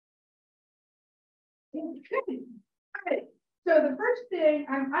Okay. All right. So the first thing,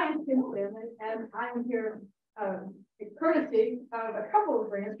 I am Stanley, and I'm here courtesy of a couple of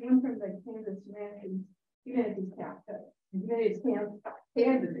grants, one from the Kansas Humanities Council. Humanities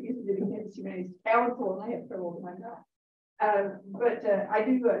Kansas, it used to be the Kansas Humanities Council, and I have trouble with my mouth. But I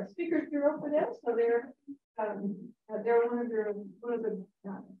do a speakers bureau for them, so they're one of the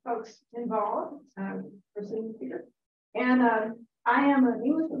folks involved for sitting speakers. And I am an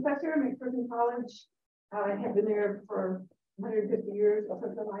English professor at McPherson College. I have been there for 150 years or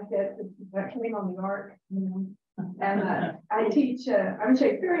something like that. That came on the arc, you know. And I teach. I'm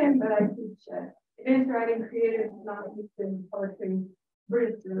Shakespearean, but I teach advanced writing, creative nonfiction, poetry,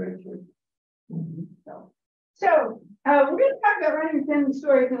 British literature. So we're going to talk about writing family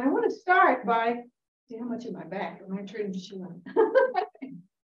stories, and I want to start by see how much in my back. Am I turning to show?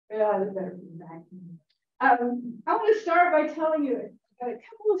 Yeah, that's better from the back. I want to start by telling you about a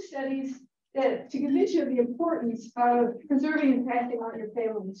couple of studies that to convince you of the importance of preserving and passing on your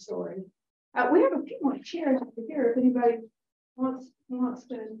family story. We have a few more chairs over here if anybody wants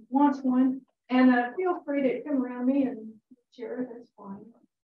one, and feel free to come around me and share it. That's fine.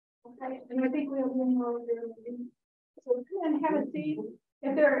 Okay, and I think we have one more over there. So come and have a seat.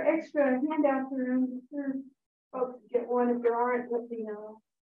 If there are extra handouts around, I'm sure folks get one. If there aren't, let me know.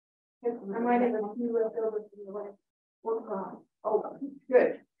 I might have a few left over from the last one. Oh,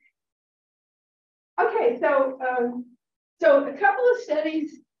 good. Okay, so a couple of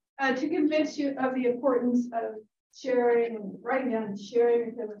studies to convince you of the importance of sharing and writing down and sharing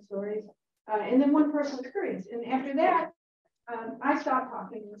your family stories, and then one personal experience. And after that, I stopped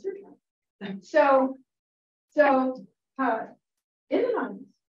talking and it's your turn. So in the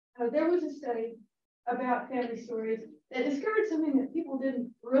 90s, there was a study about family stories that discovered something that people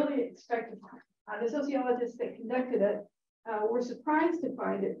didn't really expect to find. The sociologists that conducted it were surprised to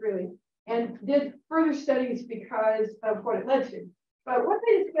find it, really, and did further studies because of what it led to. But what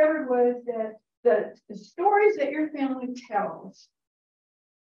they discovered was that the stories that your family tells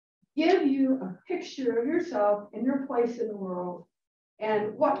give you a picture of yourself and your place in the world,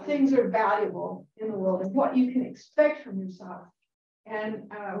 and what things are valuable in the world, and what you can expect from yourself, and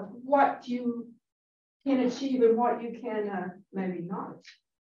what you can achieve and what you can maybe not.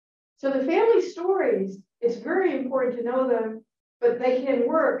 So the family stories, it's very important to know them, but they can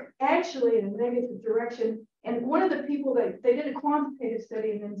work actually in a negative direction. And one of the people that they did a quantitative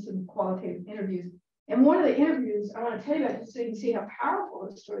study and then some qualitative interviews. And one of the interviews I want to tell you about just so you can see how powerful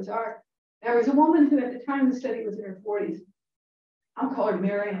those stories are. There was a woman who at the time of the study was in her 40s. I'll call her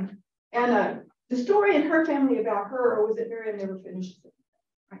Marion. And the story in her family about her was that Marion never finished it.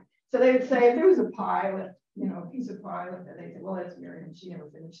 Right? So they would say if there was a pie left, you know, a piece of pie left, they'd say, well, that's Marion. She never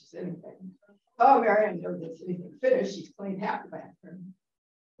finishes anything. Oh, Marion never gets anything finished. She's cleaned half the bathroom.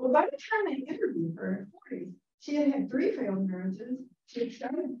 Well, by the time they interviewed her in her 40s, she had had 3 failed marriages. She had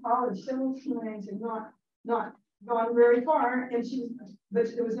started college several times and not gone very far. And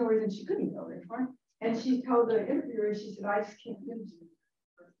but there was no reason she couldn't go very far. And she told the interviewer, she said, I just can't finish it.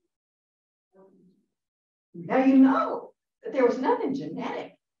 Now you know that there was nothing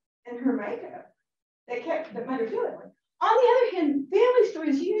genetic in her makeup that made her feel that way. On the other hand, family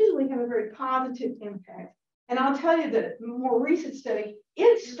stories usually have a very positive impact. And I'll tell you that a more recent study,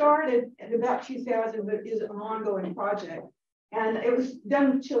 it started at about 2000, but is an ongoing project. And it was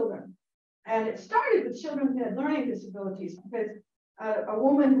done with children. And it started with children who had learning disabilities because a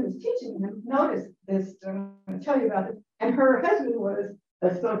woman who was teaching them noticed this. I'm going to tell you about it. And her husband was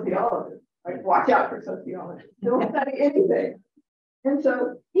a sociologist. Like, watch out for sociologists. Don't study anything. And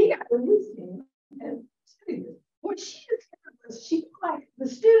so he got with his team and studied this. What she discovered was she felt like the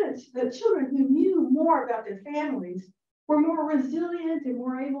students, the children who knew more about their families were more resilient and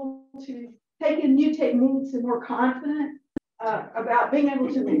more able to take in new techniques and more confident about being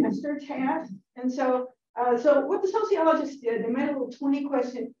able to master tasks. And so what the sociologists did, they made a little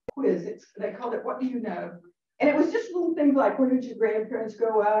 20-question quiz. They called it, what do you know? And it was just little things like, where did your grandparents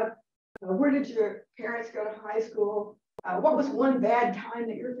grow up? Where did your parents go to high school? What was one bad time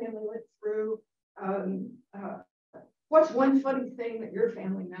that your family went through? What's one funny thing that your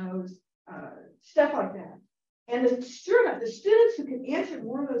family knows? Stuff like that. And sure enough, the students who could answer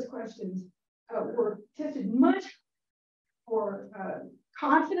more of those questions were tested much for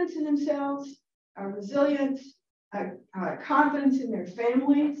confidence in themselves, resilience, confidence in their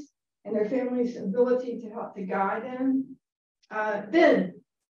families, and their families' ability to help to guide them. Then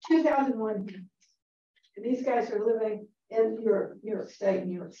 2001, these guys are living in New York State,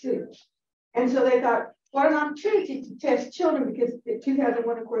 New York City. And so they thought, what an opportunity to test children, because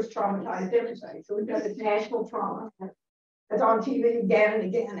 2001, of course, traumatized everybody. So we've got this national trauma. It's on TV again and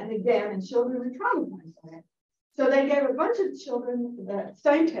again and again, and children are traumatized by it. So they gave a bunch of children the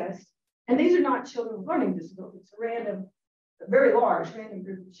same test, and these are not children with learning disabilities, a very large random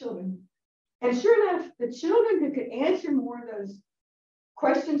group of children. And sure enough, the children who could answer more of those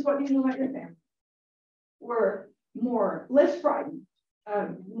questions, what do you know about your family, were less frightened,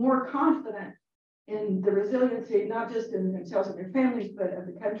 more confident in the resiliency, not just in themselves and their families, but of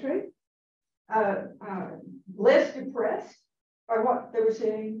the country, less depressed by what they were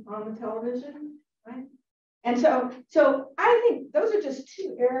seeing on the television, right? And so I think those are just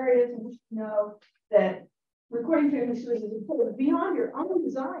two areas in which you know that recording family stories is important beyond your own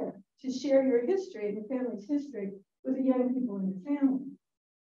desire to share your history and your family's history with the young people in your family.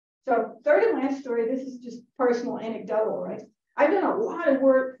 So third and last story, this is just personal anecdotal, right? I've done a lot of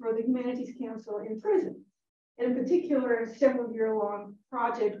work for the Humanities Council in prison, in particular, a several-year-long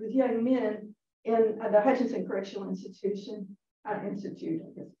project with young men in the Hutchinson Correctional Institute, I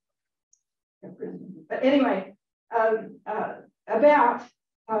guess. But anyway, about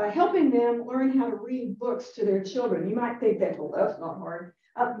helping them learn how to read books to their children. You might think that, well, that's not hard.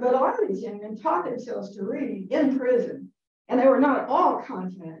 But a lot of these young men taught themselves to read in prison, and they were not at all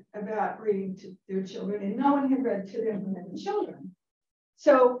confident about reading to their children, and no one had read to them when they were children.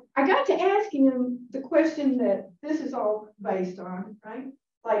 So I got to asking them the question that this is all based on, right?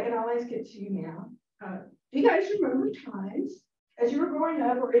 Like, and I'll ask it to you now. Do you guys remember times as you were growing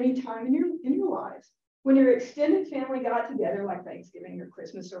up, or any time in your lives, when your extended family got together, like Thanksgiving or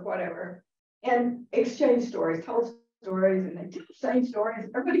Christmas or whatever, and exchanged stories, told stories, and they tell the same stories?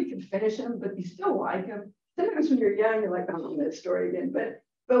 Everybody can finish them, but you still like them. Sometimes when you're young, you're like, I don't know that story again. But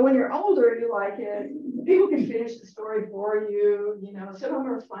when you're older, you like it. People can finish the story for you. You know, some of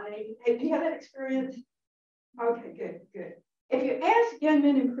them are funny. Hey, do you have that experience? Okay, good. If you ask young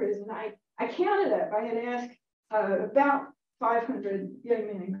men in prison, I counted up. I had asked about 500 young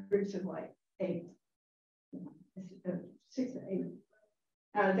men in groups of like 8, 6 to 8.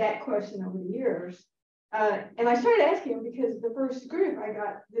 That question over the years. And I started asking them because the first group, I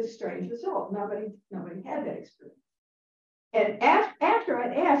got this strange result. Nobody had that experience. And after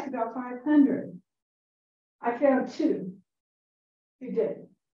I'd asked about 500, I found 2 who did.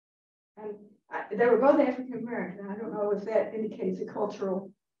 And they were both African American. I don't know if that indicates a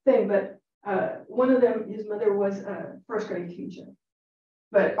cultural thing, but one of them, his mother was a first grade teacher.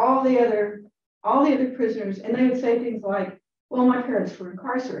 But all the other prisoners, and they would say things like, well, my parents were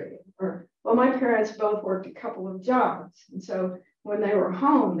incarcerated, or, well, my parents both worked a couple of jobs. And so when they were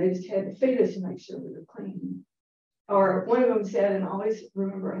home, they just had to feed us and make sure we were clean. Or one of them said, and I always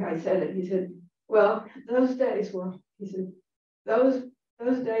remember how he said it, he said, well, those days was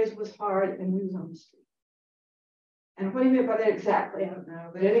hard and we was on the street. And what he meant by that exactly, I don't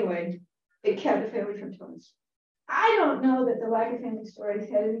know. But anyway, it kept the family from telling us. I don't know that the lack of family stories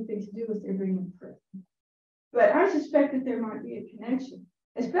had anything to do with their being in prison. But I suspect that there might be a connection,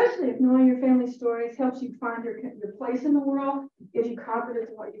 especially if knowing your family stories helps you find your place in the world, gives you confidence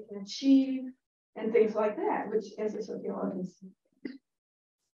in what you can achieve, and things like that, which as a sociologist.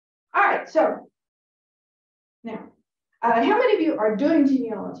 All right, so now, how many of you are doing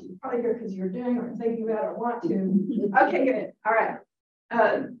genealogy? Probably here because you're doing or thinking about or want to. Okay, good. All right.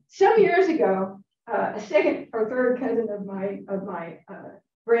 Some years ago, a second or third cousin of my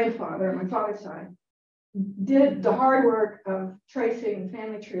grandfather, my father's side, did the hard work of tracing the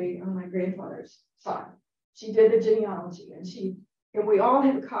family tree on my grandfather's side. She did the genealogy, and we all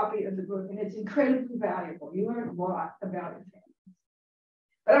have a copy of the book, and it's incredibly valuable. You learn a lot about your family.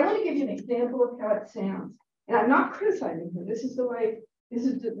 But I want to give you an example of how it sounds. And I'm not criticizing her. This is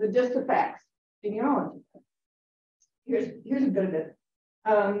just the facts, genealogy. Here's a bit of it.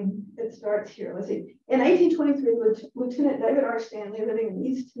 It starts here. Let's see. In 1823, Lieutenant David R. Stanley, living in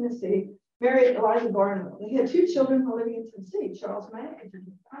East Tennessee, married Eliza Barnwell. They had 2 children while living in Tennessee, Charles May,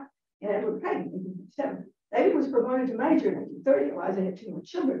 1855, and Edward Payne, 1857. David was promoted to major in 1830. Eliza had 2 more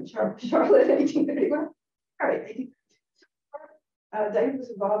children, Charlotte, 1831. All right, 1832. David was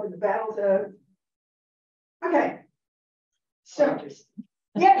involved in the battles of. Okay, so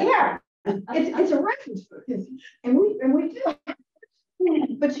yeah, it's a reference book, and we do,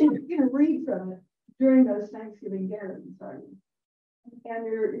 but you're going to read from it during those Thanksgiving gatherings, are you? And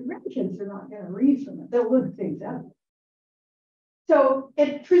your grandkids are not going to read from it; they'll look things up. So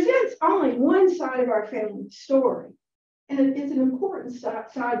it presents only one side of our family story, and it's an important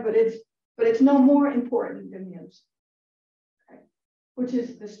side, but it's no more important than the other side, okay? Which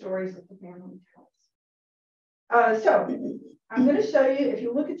is the stories that the family tells. So I'm going to show you, if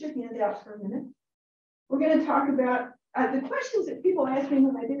you look at your handouts for a minute, we're going to talk about the questions that people ask me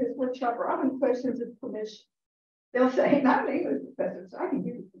when I do this workshop are often questions of permission. they'll say, not an English professor, so I can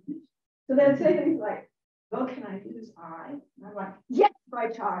give you permission. So they'll say things like, well, can I use I? And I'm like, yes, my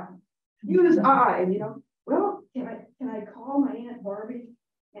child, use I, you know. Well, can I call my Aunt Barbie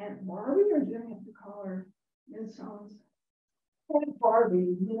Aunt Barbie, or do I have to call her Miss Sounds? Aunt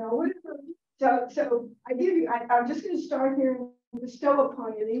Barbie, you know, whatever. So I'm just going to start here and bestow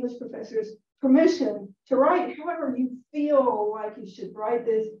upon you, the English professors, permission to write however you feel like you should write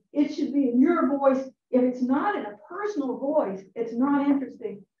this. It should be in your voice. If it's not in a personal voice, it's not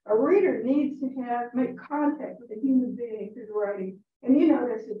interesting. A reader needs to make contact with a human being through the writing. And you know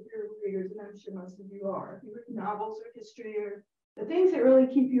this if you're readers, and I'm sure most of you are. If you read novels or history, or the things that really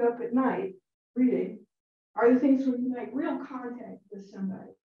keep you up at night reading are the things where you make real contact with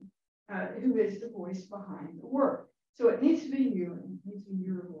somebody who is the voice behind the work. So it needs to be you, and it needs to be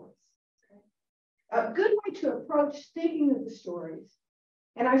your voice. Okay? A good way to approach thinking of the stories,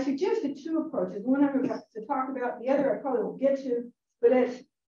 and I suggested two approaches. One I'm about to talk about, the other I probably won't get to, but it's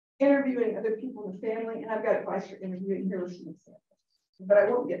interviewing other people in the family, and I've got advice for interviewing here with some examples, but I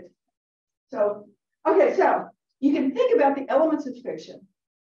won't get to. So, okay, so you can think about the elements of fiction.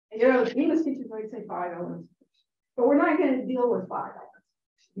 And, you know, English teachers might say 5 elements of fiction, but we're not going to deal with 5 elements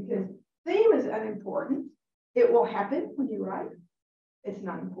of fiction because theme is unimportant. It will happen when you write. It's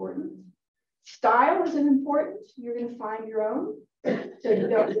not important. Style isn't important. You're going to find your own, so you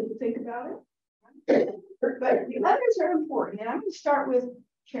don't need to think about it. But the others are important, and I'm going to start with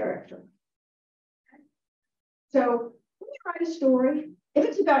character. So when you write a story, if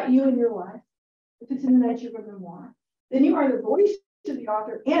it's about you and your life, if it's in the nature of a memoir, then you are the voice of the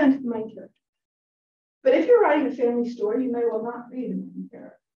author and the main character. But if you're writing a family story, you may well not be the main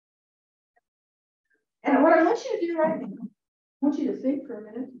character. And what I want you to do right now, I want you to think for a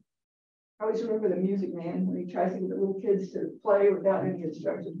minute. I always remember the Music Man when he tries to get the little kids to play without any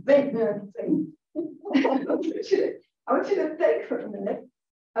instructions. Think, think. I want you to think for a minute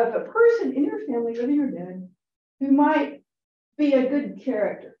of a person in your family, living or dead, who might be a good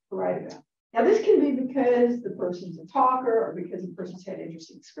character to write about. Now, this can be because the person's a talker, or because the person's had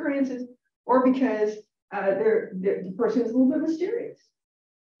interesting experiences, or because the person is a little bit mysterious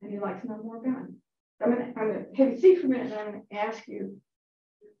and you'd like to know more about him. I'm going to have you think for a minute, and I'm going to ask you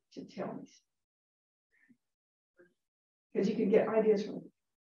to tell me, because you can get ideas from it.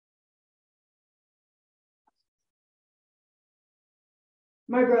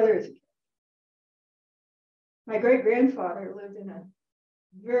 My brother is a character. My great-grandfather lived in a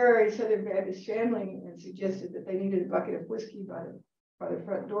very Southern Baptist family and suggested that they needed a bucket of whiskey by the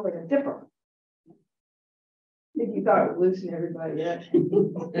front door and a dipper. I think he thought it would loosen everybody up.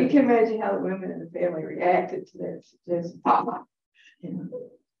 You can imagine how the women in the family reacted to this. Just, you know.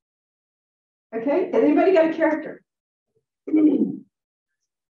 Okay, has anybody got a character? Okay,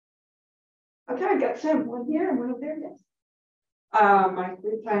 I've got some. One here and one up there. Yes. My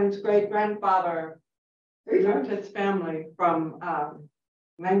 3 times great-grandfather moved his family from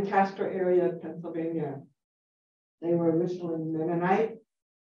Lancaster area of Pennsylvania. They were originally Mennonite.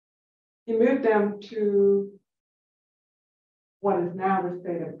 He moved them to what is now the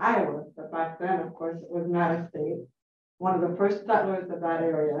state of Iowa, but back then, of course, it was not a state. One of the first settlers of that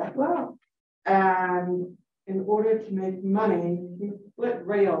area. Wow. And in order to make money, he split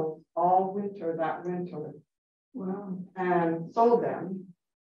rails all winter that winter. Wow. And sold them,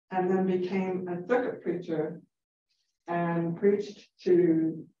 and then became a circuit preacher and preached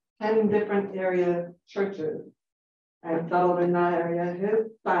to 10 different area churches and settled in that area.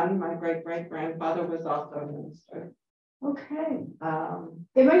 His son, my great-great-grandfather, was also a minister. Okay.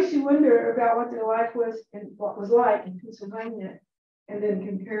 It makes you wonder about what their life was and what was like in Pennsylvania, and then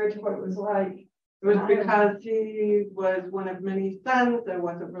compare it to what it was like. It was because he was one of many sons. There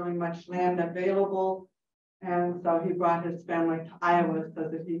wasn't really much land available. And so he brought his family to Iowa so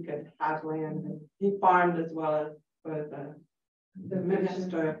that he could have land. And he farmed as well as was the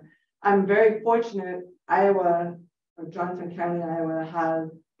minister. I'm very fortunate. Iowa, or Johnson County, Iowa, has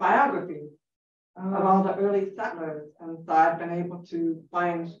biographies of all the early settlers. And so I've been able to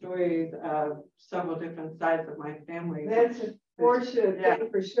find stories of several different sides of my family. That's a fortunate thing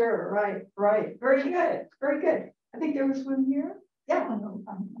for sure. Right, right. Very good, very good. I think there was one here. Yeah.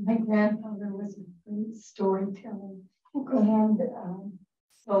 My grandfather was a great storyteller, and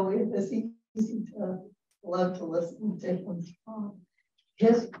so it was easy to love to listen to him talk.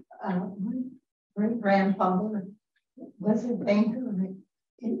 His great-grandfather was a banker.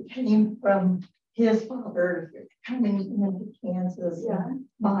 It came from his father coming into Kansas and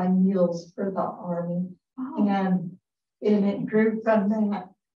buying mules for the army, and it grew from that.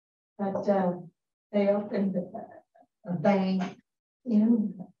 But they opened a bank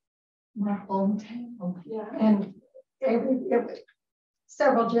in my hometown, and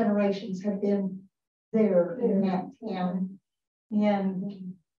several generations have been there in that town.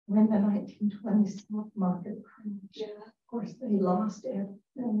 And when the 1920 stock market crashed, of course, they lost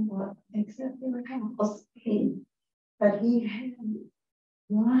everything except their house. But he had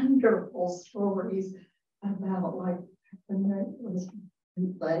wonderful stories about, like, when there was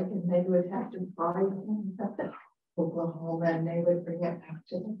bootleg and they would have to buy things up to Oklahoma and they would bring it back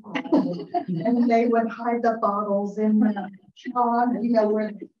to the farm. And they would hide the bottles in the pond,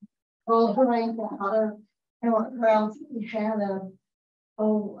 where they all drank out of. And what else we had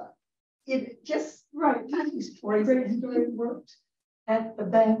it just Right. these stories. Great story. Worked at the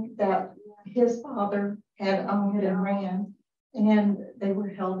bank that his father had owned and ran, and they were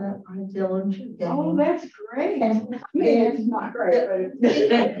held up on a Dillinger gang. Oh, that's great. And it's not great, but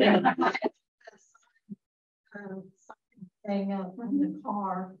it's hang up from the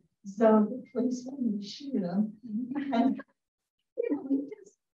car, so the police wouldn't shoot him. And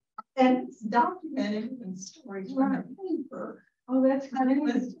and it's documented in stories from the paper. Oh, that's And great. it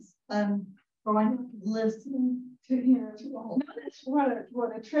was just growing up and listening To him. to all. No, that's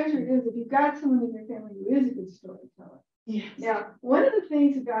what a treasure is. If you've got someone in your family who is a good storyteller. Yes. Now, one of the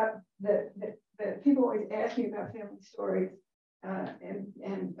things about that people always ask me about family stories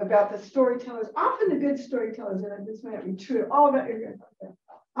and about the storytellers, often the good storytellers, and this may not be true, all about you're going to talk about,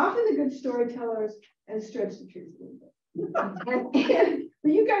 often the good storytellers and stretch the truth a little bit. And for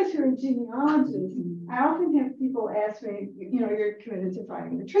you guys who are genealogists, I often have people ask me, you're committed to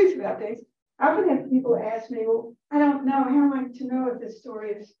finding the truth about things. I often have people ask me, well, I don't know, how am I to know if this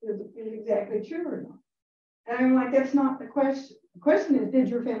story is exactly true or not? And I'm like, that's not the question. The question is, did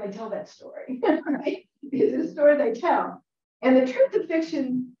your family tell that story? Right? Is it a story they tell? And the truth of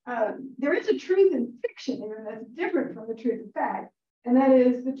fiction, there is a truth in fiction, and that's different from the truth of fact. And that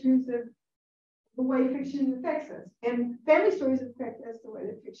is the truth of the way fiction affects us. And family stories affect us the way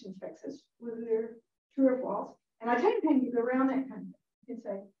that fiction affects us, whether they're true or false. And I tell you, you go around that kind of thing. You can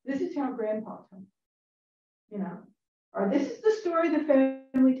say, this is how grandpa told me, or this is the story the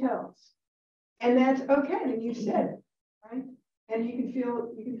family tells. And that's okay. And you said it, right? And you can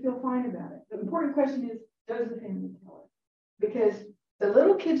feel fine about it. The important question is, does the family tell it? Because the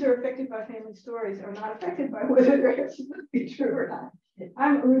little kids who are affected by family stories are not affected by whether they're supposed to be true or not.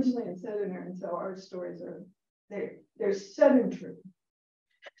 I'm originally a Southerner, and so our stories are they're Southern true.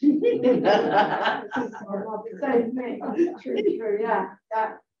 Same thing. True. Yeah.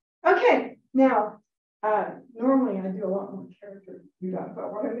 Okay. Now, normally I do a lot more character build-up,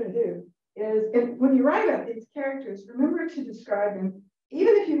 but what I'm going to do is, when you write about these characters, remember to describe them,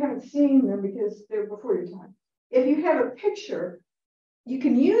 even if you haven't seen them because they're before your time. If you have a picture, you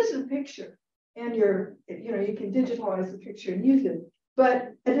can use the picture and you can digitalize the picture and use it.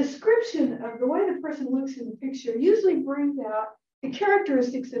 But a description of the way the person looks in the picture usually brings out the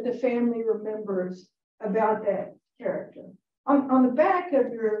characteristics that the family remembers about that character. On the back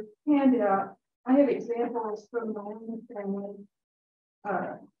of your handout, I have examples from my own family.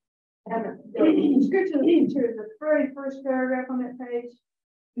 And the description of the picture is the very first paragraph on that page.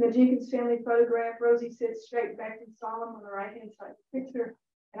 In the Jenkins family photograph, Rosie sits straight back and solemn on the right-hand side of the picture,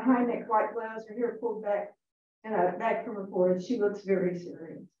 and a high-neck white blouse, her hair pulled back and back from her forehead. She looks very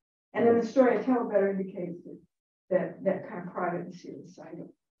serious. And then the story I tell better indicates that kind of private and serious side.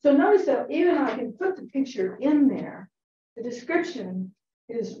 So notice that even though I can put the picture in there, the description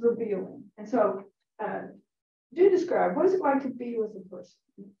is revealing. And so do describe, what is it like to be with a person?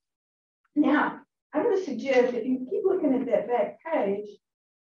 Now, I'm going to suggest if you keep looking at that back page,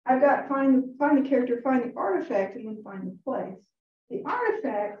 I've got find the character, find the artifact, and then find the place. The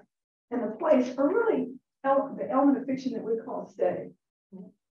artifact and the place are really the element of fiction that we call setting.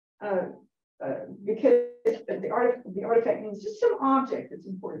 Because the artifact means just some object that's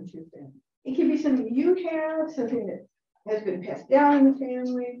important to your family. It can be something you have, something that has been passed down in the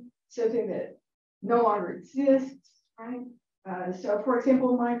family, something that no longer exists, right? So, for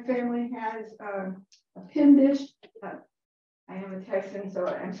example, my family has a pin dish. I am a Texan, so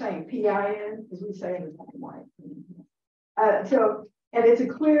I'm saying PIN, because we say it in white. And it's a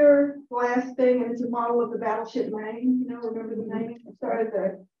clear glass thing, and it's a model of the battleship Maine. Remember the Maine? It started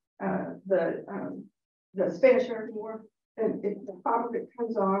the Spanish-American War. And the top of it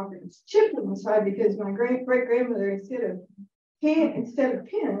comes off, and it's chipped on the side because my great-grandmother, instead of pins,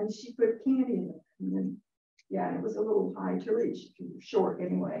 she put candy in it. And then, yeah, it was a little high to reach if you were short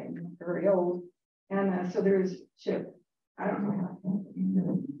anyway, and very old. And so there's chip. I don't know how.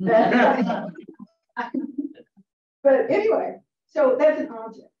 But anyway, so that's an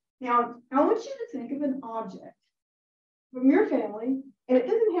object. Now, I want you to think of an object from your family, and it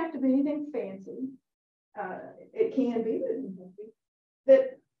doesn't have to be anything fancy. it can be,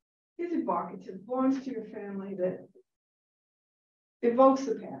 that is evocative, belongs to your family, that evokes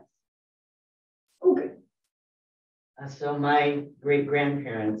the past. Okay. So my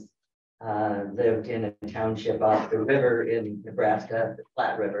great-grandparents lived in a township off the river in Nebraska, the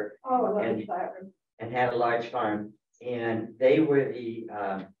Platte River. Oh, I love and, the Platte River. And had a large farm. And they were the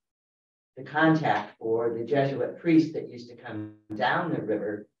contact for the Jesuit priests that used to come down the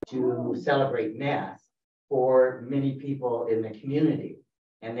river to celebrate Mass for many people in the community.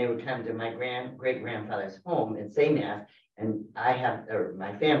 And they would come to my great-grandfather's home and say Mass. And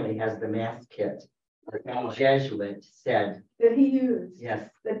my family has the Mass kit. The Jesuit said that he used. Yes.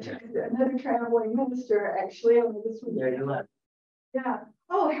 That another traveling minister actually on this one. There you are. Yeah.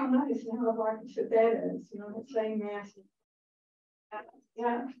 Oh, how nice and how evocative that is. It's saying Mass.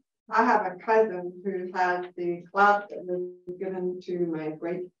 Yeah. I have a cousin who has the clock that was given to my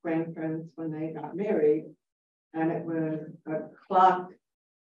great grandparents when they got married. And it was a clock,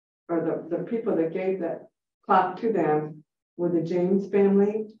 or the people that gave that clock to them were the James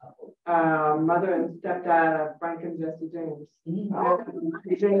family, mother and stepdad of Frank and Jesse James.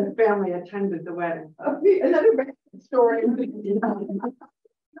 The James family attended the wedding. Another story.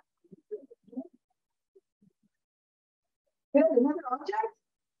 Yeah, another object?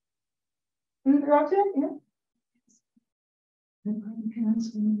 Another object? Yeah. My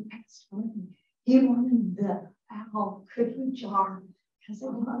grandparents, when he passed away, he wanted the owl cookie jar because they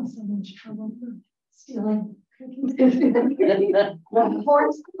got in so much trouble for stealing cookies. Of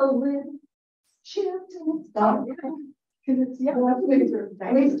course, the lid chipped and it's gone. Because it's, yeah,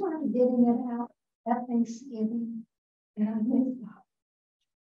 We started getting it out at Thanksgiving, and they thought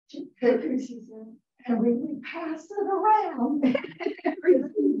cookies, and we pass it around.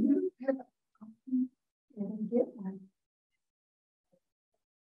 And get one.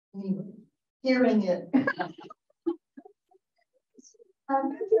 Anyway, hearing it.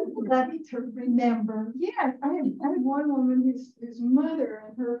 Lucky to remember. Yes, I had one woman whose mother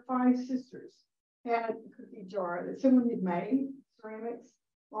and her 5 sisters had a cookie jar that someone had made, ceramics,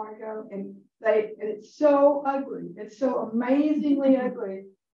 long ago, and it's so ugly. It's so amazingly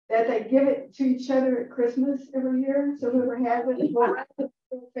ugly that they give it to each other at Christmas every year. So whoever has it will wrap it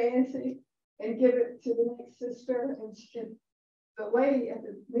so fancy and give it to the next sister. And the lady at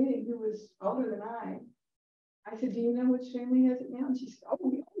the meeting, who was older than I said, do you know which family has it now? And she said, oh,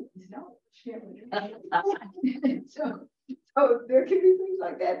 we always know which family has it. So there can be things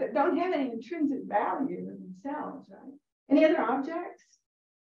like that don't have any intrinsic value in themselves, right? Any other objects?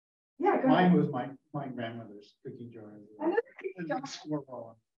 Yeah, go Mine ahead. was my grandmother's cookie jar. Another cookie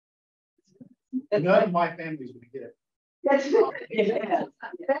jar. None of my family's gonna get it. That's Yeah.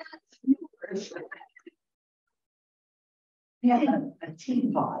 yours. We had a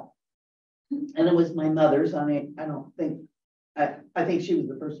teapot, and it was my mother's. I don't think, I think she was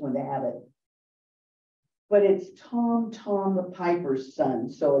the first one to have it. But it's Tom the Piper's son,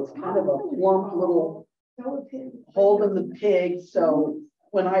 so it's kind of a plump little holding the pig. So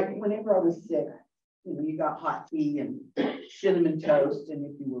whenever I was sick, you got hot tea and cinnamon toast, and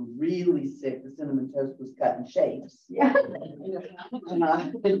if you were really sick, the cinnamon toast was cut in shapes. Yeah.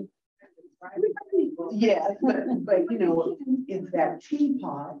 Yes, but it's that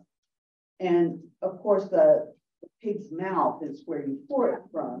teapot, and of course the pig's mouth is where you pour it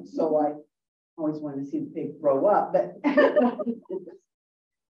from. So I always wanted to see the pig throw up,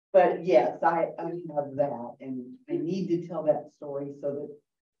 but yes, I have that, and I need to tell that story so that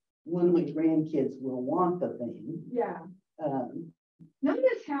one of my grandkids will want the thing. Yeah.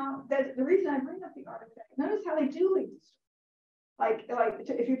 Notice how the reason I bring up the artifact. Notice how they do lead the story. Like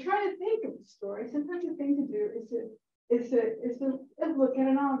if you're trying to think of the story, sometimes the thing to do is to look at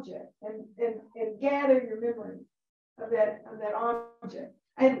an object and gather your memory of that object.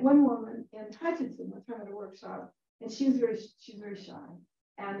 I had one woman in Hutchinson one time at a workshop, and she's very shy,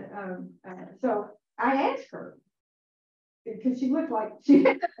 and so I asked her, because she looked like she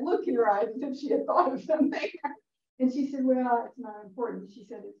had that look in her eyes as if she had thought of something, and she said, "Well, it's not important." She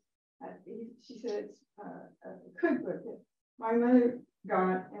said it's a cookbook that my mother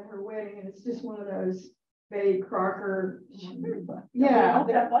got at her wedding, and it's just one of those Betty Crocker, yeah,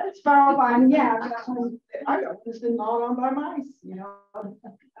 spiral binding, yeah. I got it's been gnawed on by mice,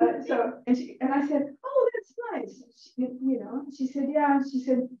 So and I said, "Oh, that's nice." She said, "Yeah." She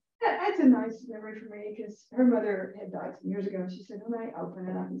said, "That's a nice memory for me," because her mother had died some years ago. And she said, "When I open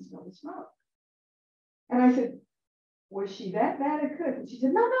it, I can smell the smoke." And I said, "Was she that bad a cook?" And she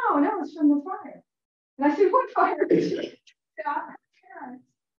said, No, it's from the fire." And I said, "What fire?" Her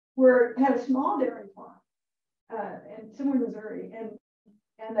parents had a small dairy farm, and somewhere in Missouri,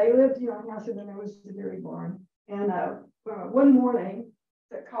 And they lived, in a house, and then there was the dairy barn. And one morning,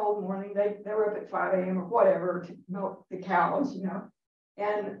 the cold morning, they were up at 5 a.m. or whatever to milk the cows,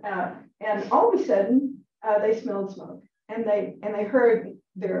 and all of a sudden they smelled smoke, and they heard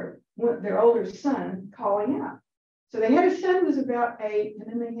their older son calling out. So they had a son who was about 8, and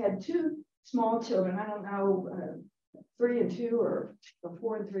then they had 2 small children. I don't know, 3 and 2 or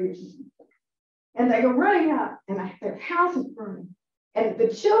 4 and 3 or something. And they go running out, and their house is burning. And the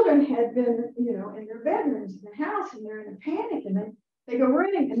children had been, in their bedrooms in the house, and they're in a panic, and they go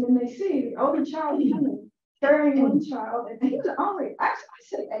running, and then they see the older child coming, carrying one child, and he was only, I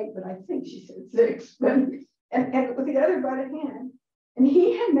said 8, but I think she said 6, but, and with the other by the hand, and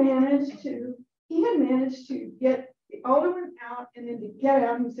he had managed to get the older one out, and then to get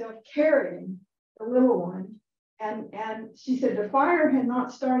out himself carrying the little one. And she said the fire had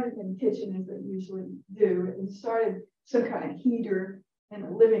not started in the kitchen as it usually do. It started some kind of heater in the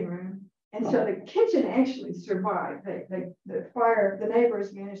living room. And so the kitchen actually survived. The fire, the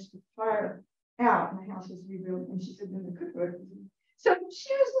neighbors managed to fire out, and the house was rebuilt. And she said, then the cookbook. So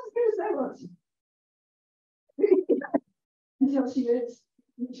she was as good as they was. Until she was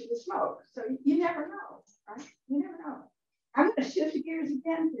smoke. So you never know, right? You never know. I'm going to shift gears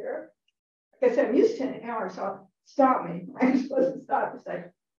again here. Like I said, I'm used to 10 hours, so stop me. I'm supposed to stop and say,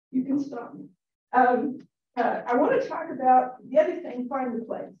 you can stop me. I want to talk about the other thing, find the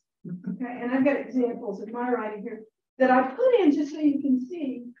place. Okay, and I've got examples of my writing here that I put in just so you can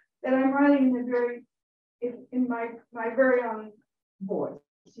see that I'm writing in my very own voice.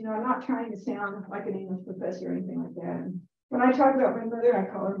 I'm not trying to sound like an English professor or anything like that. And when I talk about my mother, I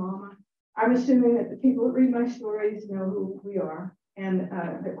call her Mama. I'm assuming that the people that read my stories know who we are, and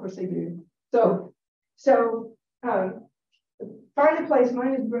of course they do. So find a place.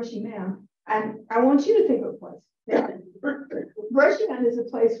 Mine is Brushy Mound, and I want you to think of a place. Yeah. Brushy Mound is a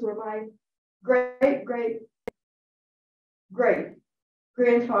place where my great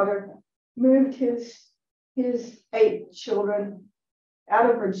grandfather moved his 8 children out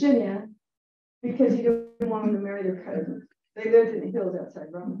of Virginia because he didn't want them to marry their cousins. They lived in the hills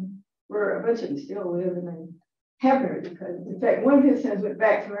outside Rome, where a bunch of them still live, and they have married their cousins. In fact, one of his sons went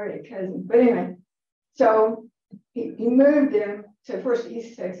back to marry a cousin. But anyway, so he moved them to first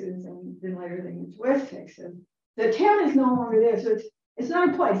East Texas, and then later they moved to West Texas. The town is no longer there, so it's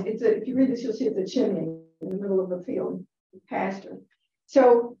not a place. If you read this, you'll see it's a chimney in the middle of a field, pasture.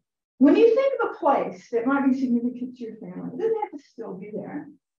 So when you think of a place that might be significant to your family, it doesn't have to still be there.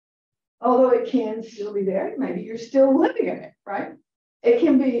 Although it can still be there. Maybe you're still living in it, right? It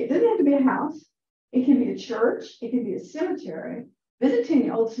doesn't have to be a house. It can be a church. It can be a cemetery. Visiting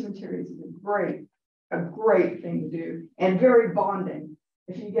the old cemeteries is a great thing to do, and very bonding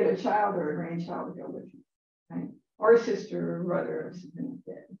if you get a child or a grandchild to go with you, right? Or a sister or brother or something like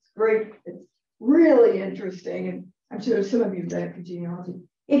that. It's great. It's really interesting, and I'm sure some of you have done it for genealogy.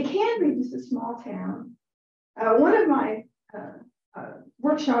 It can be just a small town. One of my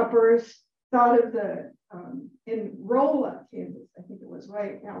workshoppers thought of in Rolla, Kansas, I think it was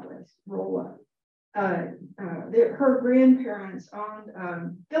right out west, Rolla. Her grandparents owned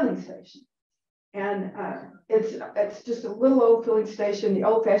a filling station. And it's just a little old filling station, the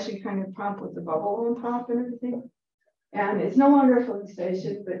old-fashioned kind of pump with the bubble on top and everything. And it's no longer a filling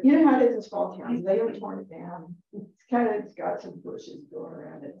station, but you know how it is in small towns. They haven't torn it down. It's got some bushes going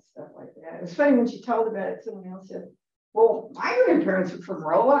around it and stuff like that. It was funny when she told about it, someone else said, well, my grandparents were from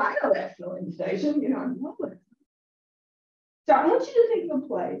Rolla. I know that filling station, in Rolla. So I want you to think of a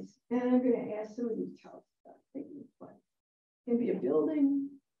place, and I'm going to ask some of you to tell us about thinking of a place. It can be a building,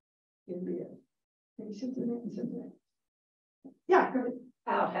 it can be maybe something and something. Yeah, go ahead.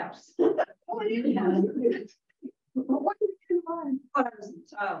 Outhouse. What did you mind? When I was a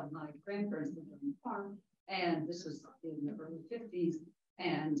child, my grandparents lived on the farm, and this was in the early 50s,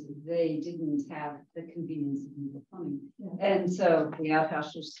 and they didn't have the convenience of the plumbing. Yeah. And so the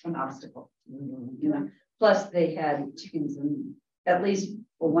outhouse was an obstacle, Plus they had chickens, and at least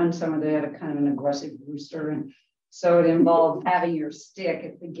for one summer they had a kind of an aggressive rooster, and so it involved having your stick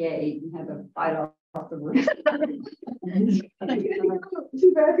at the gate and have to fight off the rooster.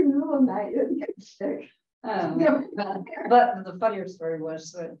 Too bad in the middle of the night, you get a stick. But the funnier story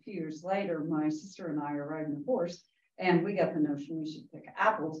was that a few years later, my sister and I are riding a horse, and we got the notion we should pick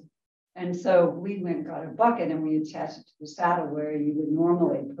apples. And so we went and got a bucket, and we attached it to the saddle where you would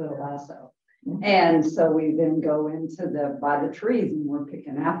normally put a lasso. And so we then go by the trees, and we're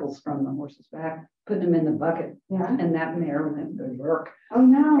picking apples from the horse's back, putting them in the bucket. Yeah. And that mare went berserk. Oh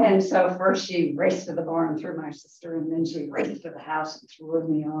no. And so first she raced to the barn, threw my sister, and then she raced to the house and threw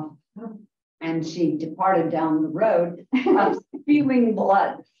me off. And she departed down the road, spewing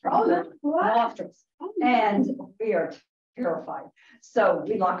blood from the nostrils. And we are terrified. So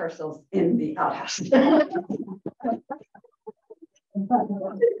we lock ourselves in the outhouse.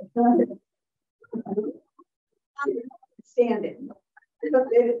 Stand it.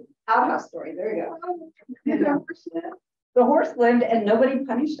 Outhouse story. There you go. The horse lived and nobody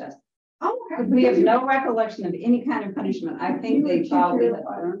punished us. Oh, We have no recollection of any kind of punishment. I think they thought we had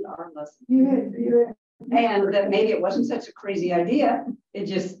learned our lesson. you had, And that maybe it wasn't such a crazy idea. It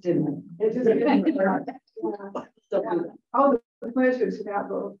just didn't. it just all the pleasures of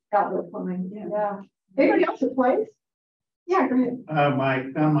outdoor plumbing. Yeah. Anybody else at place? Yeah, go ahead.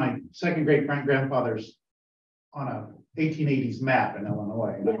 Found my second great grandfather's on a 1880s map in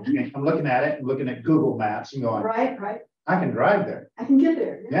Illinois. And I'm looking at it, and looking at Google Maps and going, Right. I can drive there. I can get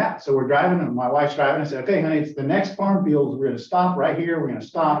there. Yeah, so we're driving and my wife's driving. I said, okay, honey, it's the next farm fields. We're gonna stop right here. We're gonna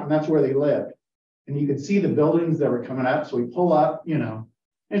stop, and that's where they lived. And you could see the buildings that were coming up. So we pull up,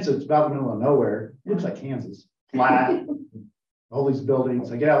 it's about the middle of nowhere. It looks like Kansas, flat, all these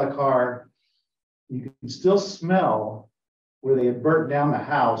buildings. I get out of the car. You can still smell where they had burnt down the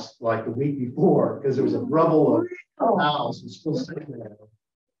house like the week before, because there was a rubble of house was still sitting there.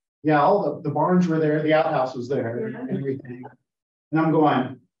 Yeah, all the barns were there, the outhouse was there, and everything. And I'm going,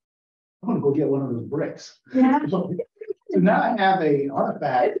 I want to go get one of those bricks. Yeah. So now I have a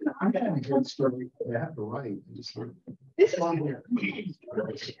artifact. I'm gonna have a good story. I have to write. This is here.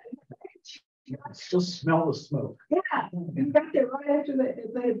 I still smell the smoke. Yeah, you got there right after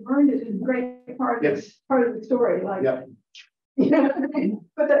they had burned it. Is a great part of this part of the story. Like, Yep.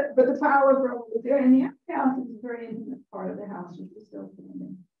 But the pile of rubble was there, and the outhouse is a very intimate part of the house, which is still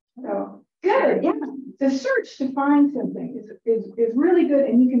standing. So good, yeah. The search to find something is really good,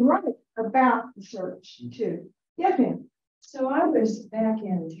 and you can write about the search too. Yes, ma'am. So I was back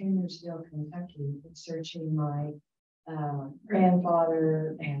in Taylorsville, Kentucky, searching my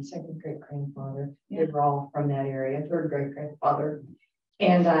grandfather and second great grandfather. They were all from that area, third great grandfather.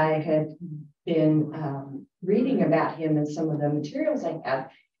 And I had been reading about him and some of the materials I had,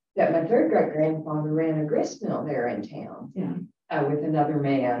 that my third great grandfather ran a grist mill there in town. With another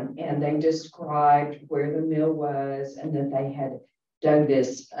man, and they described where the mill was, and that they had dug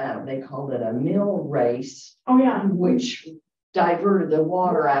this, they called it a mill race. Oh yeah. Which diverted the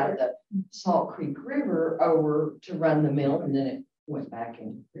water out of the Salt Creek River over to run the mill, and then it went back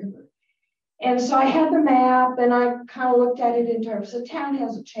into the river. And so I had the map, and I kind of looked at it in terms of the town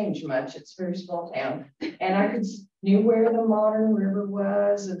hasn't changed much. It's a very small town, and I knew where the modern river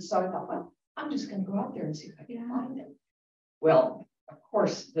was, and so I thought, well, I'm just going to go out there and see if I can find it. Well, of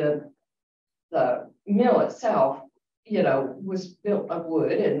course, the mill itself, was built of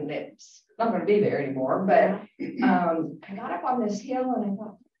wood, and it's not going to be there anymore. But I got up on this hill, and I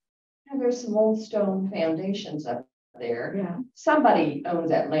thought, there's some old stone foundations up there. Yeah. Somebody owns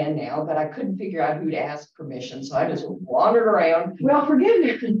that land now, but I couldn't figure out who to ask permission, so I just wandered around. Well,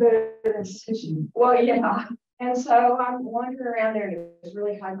 forgiveness is better than suspicion. Well, yeah. And so I'm wandering around there, and it was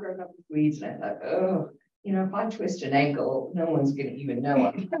really high growth up with weeds, and I thought, oh. If I twist an ankle, no one's going to even know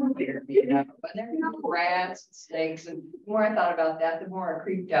I'm there, But there were rats and snakes. And the more I thought about that, the more I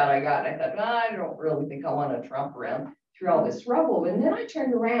creeped out I got. And I thought, I don't really think I want to tromp around through all this rubble. And then I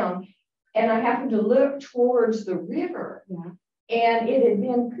turned around and I happened to look towards the river. And it had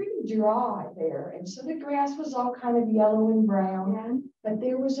been pretty dry there. And so the grass was all kind of yellow and brown. But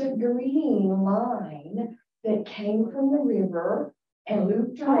there was a green line that came from the river and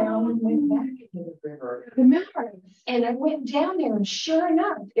looped around and went back into the river. The mill. And I went down there, and sure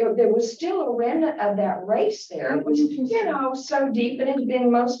enough, there was still a remnant of that race there. It was, so deep, and it had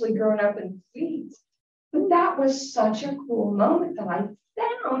been mostly grown up in weeds. But that was such a cool moment that I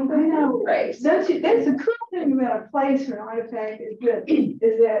found the mill race. That's the cool thing about a place or an artifact is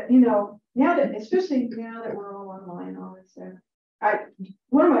that now that, especially now that we're all online and all this stuff.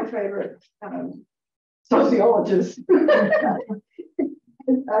 One of my favorite sociologists.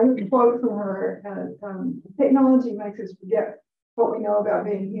 I have a quote from her, technology makes us forget what we know about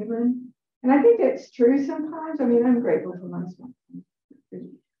being human. And I think that's true sometimes. I mean, I'm grateful for my smartphone.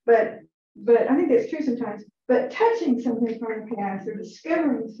 But I think that's true sometimes. But touching something from the past or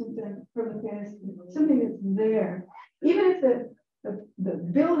discovering something from the past, something that's there, even if the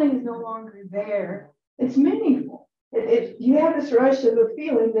building is no longer there, it's meaningful. You have this rush of a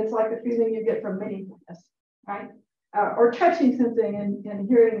feeling that's like a feeling you get from meaningfulness, right? Or touching something and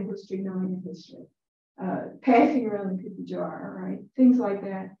hearing the history, knowing the history, passing around the cookie jar, right? Things like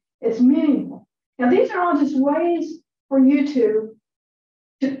that. It's meaningful. Now, these are all just ways for you to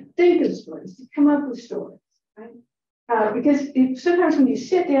think of stories, to come up with stories, right? Because sometimes when you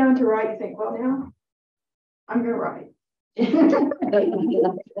sit down to write, you think, well, now I'm going to write. It's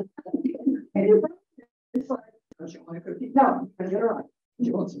like, don't you want a cookie? No, I'm going to write. Do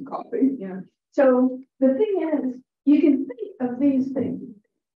you want some coffee? Yeah. So the thing is, you can think of these things,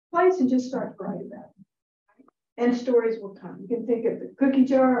 place and just start to write about it. And stories will come. You can think of the cookie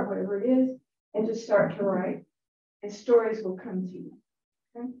jar or whatever it is, and just start to write, and stories will come to you.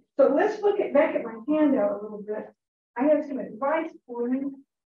 Okay? So let's look back at my handout a little bit. I have some advice for you,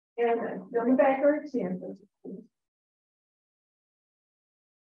 and on the back are examples.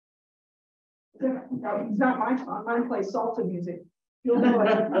 No, it's not my song. Mine plays salsa music. You'll know it.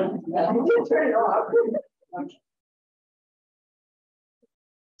 I'll turn it off.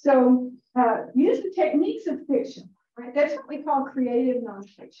 So use the techniques of fiction, right? That's what we call creative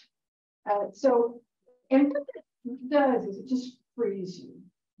nonfiction. And what it does is it just frees you,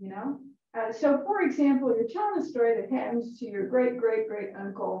 you know? So for example, you're telling a story that happens to your great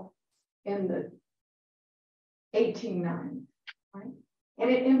uncle in the 1890s, right? And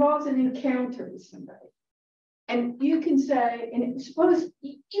it involves an encounter with somebody. And you can say, and suppose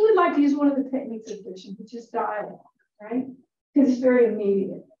you would like to use one of the techniques of fiction, which is dialogue, right? Because it's very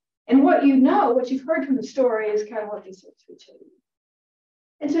immediate. And what you know, what you've heard from the story is kind of what they said to each other.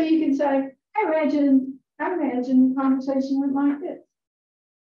 And so you can say, I imagine the conversation went like this.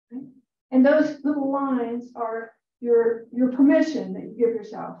 Right? And those little lines are your permission that you give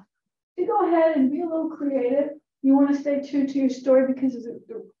yourself to go ahead and be a little creative. You want to stay true to your story because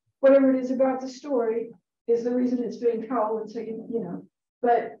whatever it is about the story is the reason it's being told. And so you know,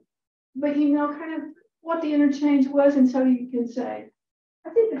 but you know kind of what the interchange was, and so you can say, I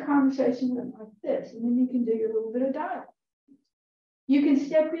think the conversation went like this, and then you can do your little bit of dialogue. You can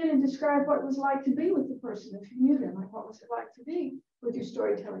step in and describe what it was like to be with the person if you knew them, like what was it like to be with your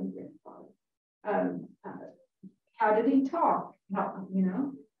storytelling grandfather. How did he talk? How, you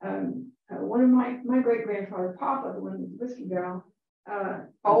know, one of my great grandfather, Papa, the one with the whiskey barrel,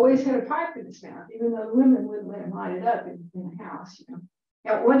 always had a pipe in his mouth, even though the women wouldn't let him light it up in the house. You know,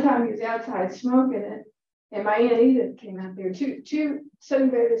 at one time he was outside smoking it. And my Aunt Edith came out there, two Southern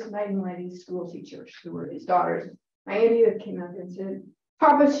Baptist maiden ladies, school teachers who were his daughters. My Aunt Edith came out there and said,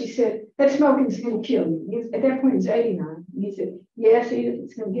 Papa, she said, that smoking's going to kill you. At that point, he was 89. And he said, yes, Edith,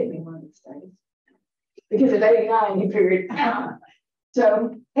 it's going to get me one of these days. Because at 89, he figured.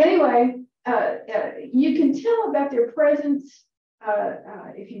 So anyway, you can tell about their presence.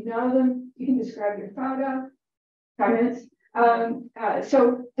 If you know them, you can describe their photo, comments.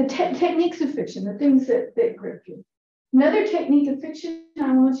 So the techniques of fiction, the things that grip you. Another technique of fiction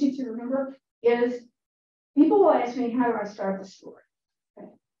I want you to remember is people will ask me, how do I start the story? Okay.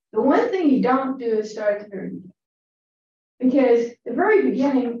 The one thing you don't do is start at the very beginning. Because the very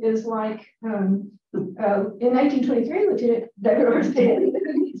beginning is like in 1923, Lieutenant Governor Stanley.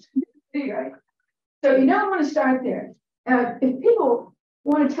 Right? So you don't want to start there. If people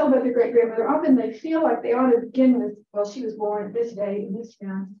want to tell about their great grandmother, often they feel like they ought to begin with, well, she was born at this day in this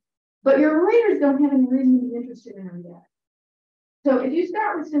town. But your readers don't have any reason to be interested in her yet. So if you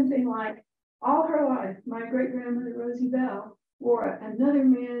start with something like, all her life, my great grandmother Rosie Bell wore another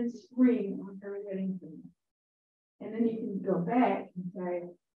man's ring on her wedding finger. And then you can go back and say,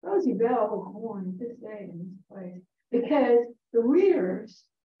 Rosie Bell was born at this day in this place. Because the readers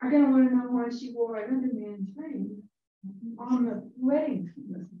are going to want to know why she wore another man's ring on the wedding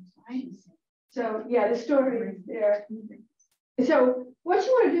finger. Right? So yeah, the story is there. So what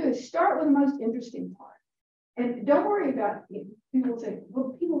you want to do is start with the most interesting part. And don't worry about it. People say,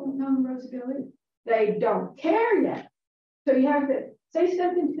 well, people don't know who Rosie Bell is. They don't care yet. So you have to say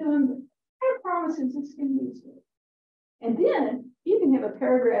something to them. I promises this can be useful. And then you can have a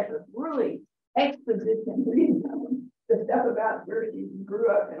paragraph of really exposition, reading the stuff about where you grew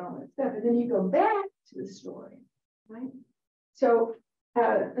up and all that stuff. And then you go back to the story, right? So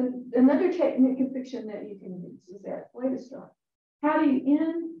another technique of fiction that you can use is that way to start. How do you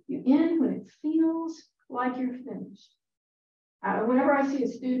end? You end when it feels like you're finished. Whenever I see a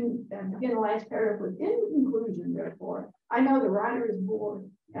student begin the last paragraph with in conclusion, therefore, I know the writer is bored,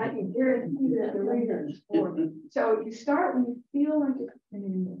 and I can guarantee that the reader is bored. So you start when you feel like it's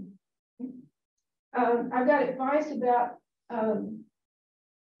ending. I've got advice about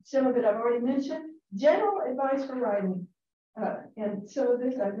some of it I've already mentioned. General advice for writing. And so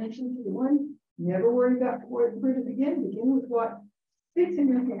this I've mentioned to you. One, never worry about where to begin. Begin with what sticks in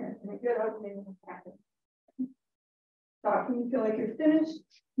your head, and a good opening will happen. Stop when you feel like you're finished.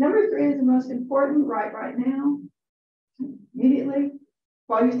 Number 3 is the most important. Write right now, immediately,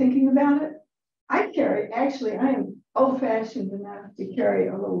 while you're thinking about it. I am old-fashioned enough to carry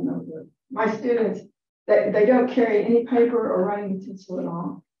a little notebook. My students They don't carry any paper or writing utensil at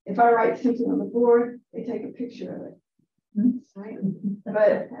all. If I write something on the board, they take a picture of it. Right?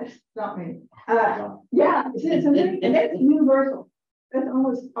 But that's not me. Yeah, it's amazing. And that's universal. That's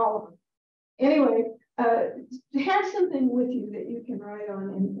almost all of them. Anyway, have something with you that you can write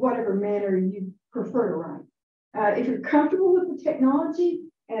on in whatever manner you prefer to write. If you're comfortable with the technology,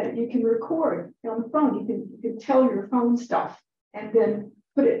 you can record on the phone. You can tell your phone stuff and then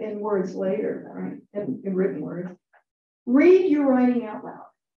put it in words later, right? In written words. Read your writing out loud.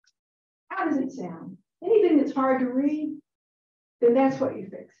 How does it sound? Anything that's hard to read, then that's what you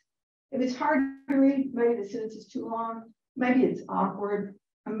fix. If it's hard to read, maybe the sentence is too long, maybe it's awkward,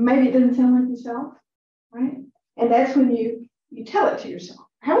 maybe it doesn't sound like yourself, right? And that's when you tell it to yourself.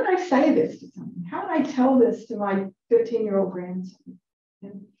 How would I say this to someone? How would I tell this to my 15-year-old grandson?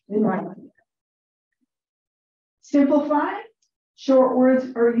 And write like that. Simplify. Short words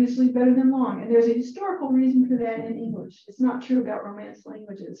are usually better than long. And there's a historical reason for that in English. It's not true about Romance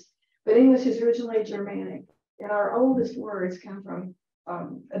languages, but English is originally Germanic. And our oldest words come from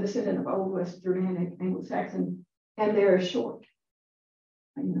a descendant of Old West Germanic, Anglo-Saxon, and they're short.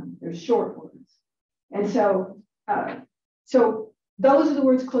 They're short words. And so those are the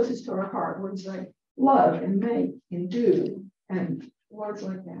words closest to our heart, words like love and make and do and words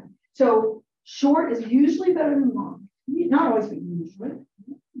like that. So short is usually better than long. Not always, but usually.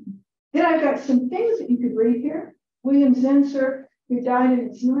 Then I've got some things that you could read here. William Zenser, who died in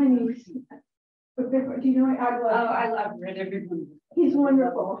his 90s. Do you know? I love read everyone. He's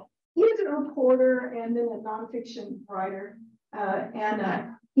wonderful. He was a reporter and then a nonfiction writer.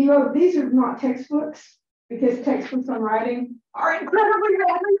 He wrote, these are not textbooks, because textbooks on writing are incredibly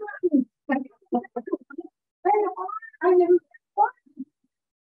badly written. I never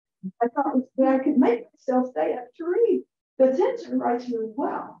I thought that I could make myself stay up to read. But Zenser writes really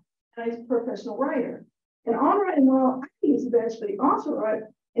well, and he's a professional writer. And on writing well, I think he's the best, but he also wrote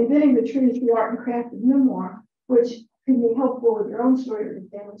Inventing the Truth, the Art and Craft of Memoir, which can be helpful with your own story or your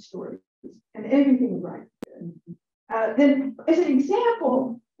family stories, and everything you write. Then, as an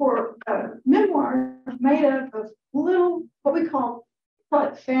example for memoir made up of little, what we call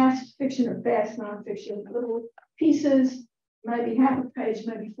fast fiction or fast nonfiction, little pieces, maybe half a page,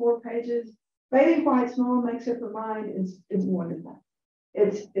 maybe 4 pages. Bailey White's Mom Makes Up Her Mind is wonderful.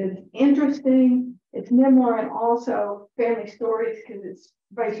 It's interesting. It's memoir and also family stories because it's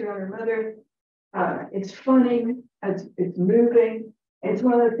based around her mother. It's funny. It's moving. It's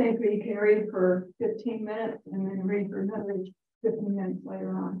one of those things where you can read for 15 minutes and then read for another 15 minutes later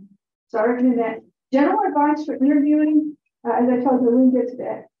on. So I recommend that. General advice for interviewing, as I told you, we'll get to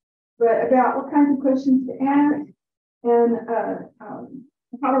that, but about what kinds of questions to ask and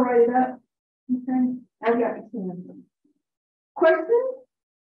how to write it up. Okay, I've got 10 of them. Questions?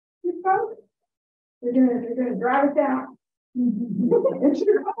 You folks? They're gonna drive us out. It's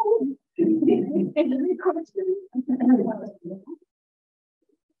your call. Any questions?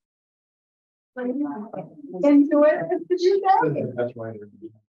 Enjoy it. That's why.